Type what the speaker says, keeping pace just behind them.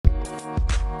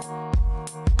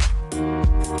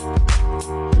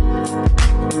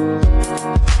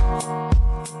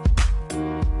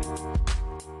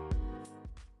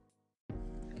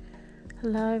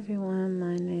Hello everyone,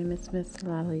 my name is Miss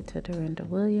Lalita Dorinda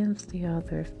Williams, the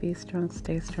author of Be Strong,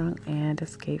 Stay Strong, and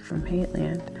Escape from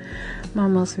Hateland. My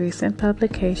most recent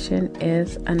publication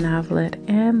is a novelette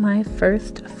and my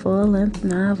first full-length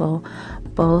novel,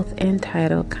 both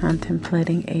entitled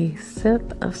Contemplating a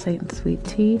Sip of Satan's Sweet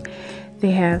Tea.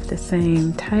 They have the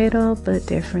same title but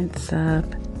different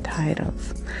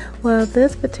subtitles. Well,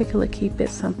 this particular Keep It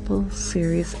Simple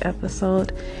series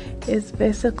episode is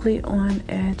basically on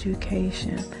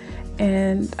education.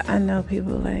 And I know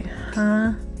people are like,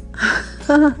 huh?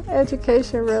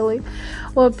 Education, really?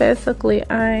 Well, basically,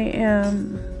 I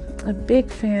am a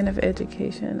big fan of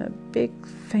education, a big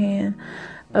fan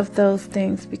of those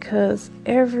things, because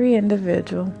every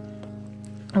individual,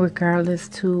 regardless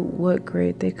to what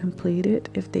grade they completed,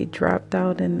 if they dropped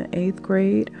out in the 8th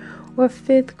grade or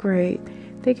 5th grade,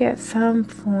 they get some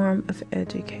form of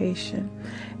education,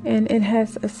 and it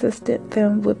has assisted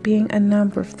them with being a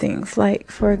number of things. Like,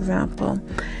 for example,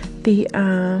 the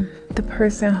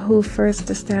person who first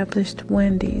established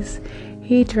Wendy's,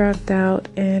 he dropped out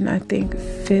in, I think,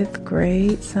 5th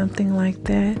grade, something like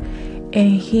that,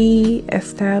 and he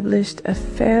established a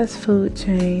fast food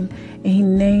chain, and he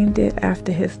named it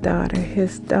after his daughter.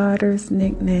 His daughter's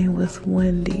nickname was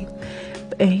Wendy.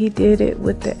 And he did it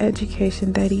with the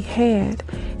education that he had.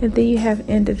 And then you have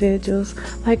individuals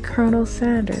like Colonel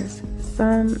Sanders.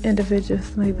 Some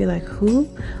individuals may be like, who?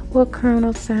 Well,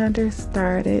 Colonel Sanders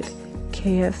started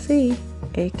KFC,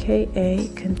 aka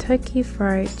Kentucky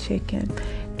Fried Chicken.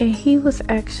 And he was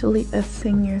actually a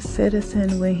senior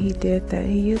citizen when he did that.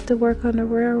 He used to work on the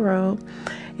railroad.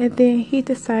 And then he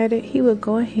decided he would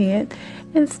go ahead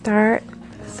and start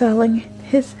selling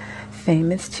his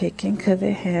famous chicken, because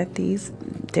it had these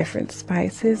different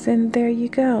spices, and there you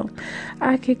go.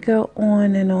 I could go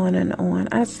on and on and on.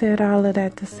 I said all of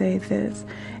that to say this: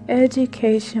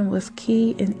 education was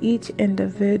key in each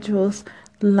individual's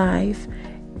life,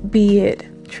 be it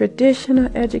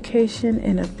traditional education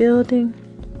in a building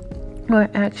or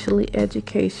actually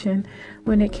education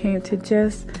when it came to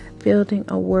just building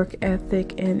a work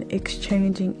ethic and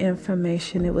exchanging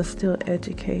information. It was still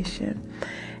education.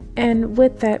 And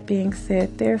with that being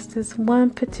said, there's this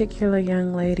one particular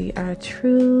young lady I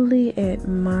truly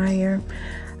admire.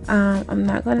 I'm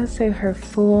not going to say her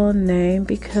full name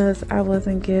because I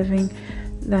wasn't giving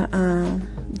the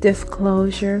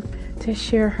disclosure to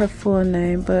share her full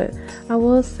name, but I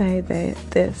will say that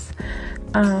this.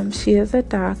 She is a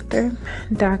doctor,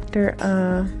 Dr.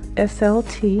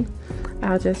 SLT.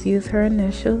 I'll just use her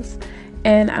initials.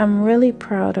 And I'm really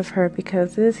proud of her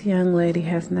because this young lady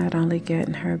has not only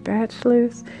gotten her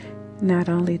bachelor's, not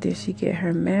only did she get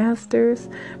her master's,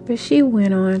 but she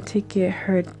went on to get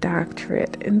her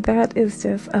doctorate. And that is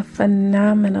just a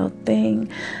phenomenal thing.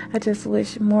 I just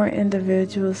wish more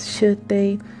individuals, should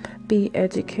they be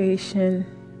education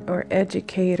or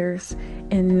educators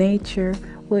in nature,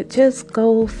 would just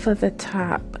go for the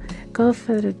top, go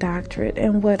for the doctorate.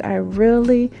 And what I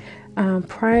really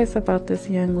prize about this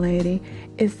young lady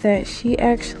is that she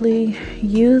actually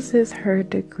uses her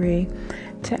degree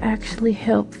to actually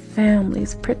help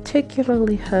families,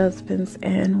 particularly husbands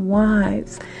and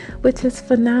wives, which is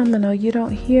phenomenal. You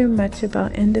don't hear much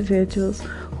about individuals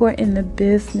who are in the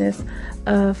business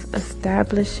of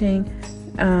establishing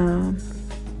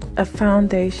a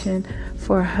foundation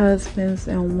for husbands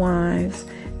and wives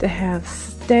to have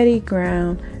steady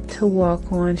ground to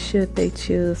walk on, should they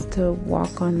choose to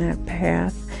walk on that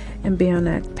path and be on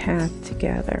that path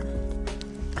together.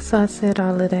 So I said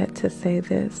all of that to say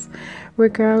this: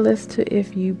 regardless to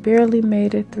if you barely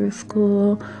made it through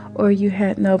school or you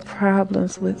had no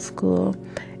problems with school,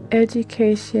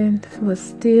 education was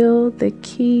still the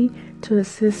key to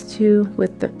assist you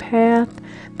with the path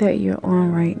that you're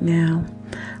on right now.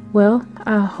 Well,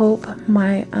 I hope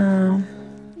my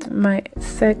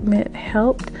segment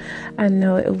helped. I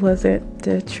know it wasn't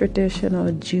the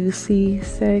traditional juicy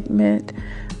segment,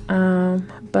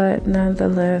 but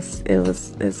nonetheless,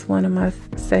 it's one of my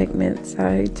segments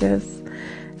I just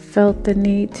felt the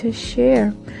need to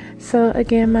share. So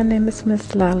again, my name is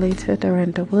Miss Lalita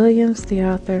Dorinda Williams, the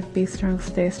author of Be Strong,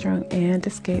 Stay Strong, and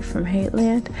Escape from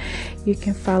Hateland. You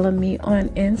can follow me on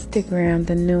Instagram,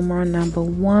 the numeral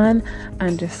 1_La_Lita,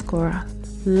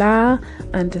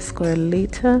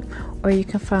 or you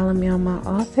can follow me on my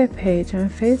author page on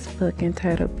Facebook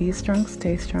entitled Be Strong,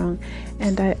 Stay Strong.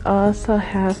 And I also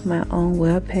have my own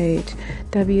webpage,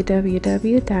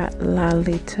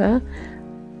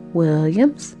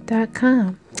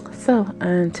 www.lalitawilliams.com. So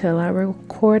until I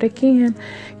record again,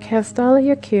 cast all of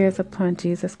your cares upon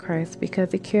Jesus Christ,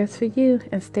 because he cares for you,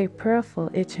 and stay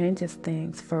prayerful. It changes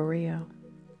things for real.